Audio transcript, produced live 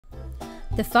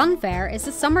The fun fair is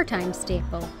a summertime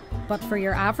staple, but for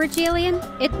your average alien,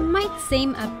 it might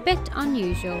seem a bit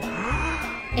unusual.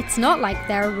 It's not like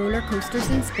there are roller coasters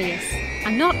in space,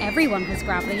 and not everyone has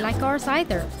gravity like ours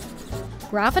either.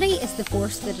 Gravity is the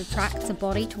force that attracts a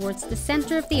body towards the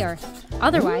centre of the Earth,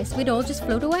 otherwise we'd all just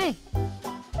float away.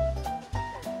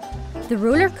 The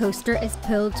roller coaster is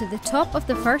pulled to the top of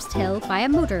the first hill by a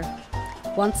motor.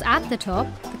 Once at the top,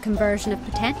 the conversion of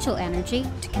potential energy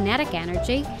to kinetic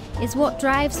energy is what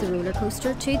drives the roller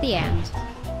coaster to the end.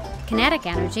 Kinetic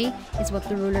energy is what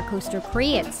the roller coaster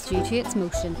creates due to its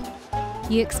motion.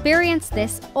 You experience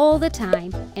this all the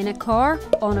time, in a car,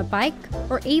 on a bike,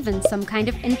 or even some kind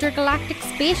of intergalactic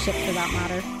spaceship for that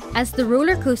matter. As the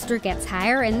roller coaster gets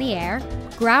higher in the air,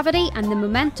 gravity and the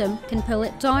momentum can pull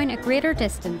it down a greater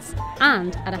distance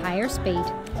and at a higher speed.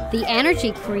 The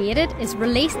energy created is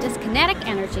released as kinetic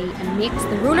energy and makes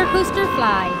the roller coaster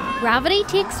fly. Gravity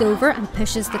takes over and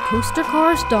pushes the coaster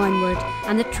cars downward,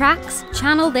 and the tracks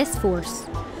channel this force.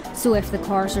 So if the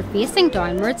cars are facing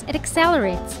downwards, it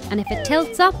accelerates, and if it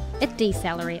tilts up, it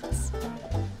decelerates.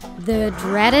 The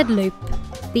dreaded loop.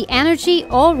 The energy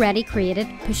already created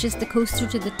pushes the coaster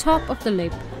to the top of the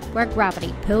loop, where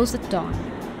gravity pulls it down.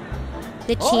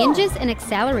 The changes in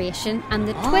acceleration and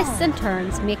the twists and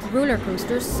turns make roller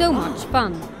coasters so much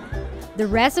fun. The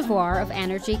reservoir of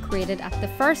energy created at the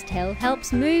first hill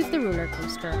helps move the roller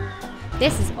coaster.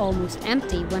 This is almost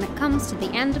empty when it comes to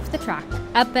the end of the track,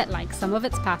 a bit like some of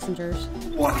its passengers.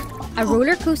 A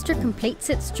roller coaster completes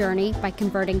its journey by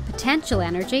converting potential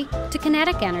energy to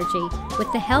kinetic energy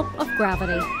with the help of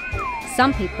gravity.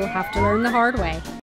 Some people have to learn the hard way.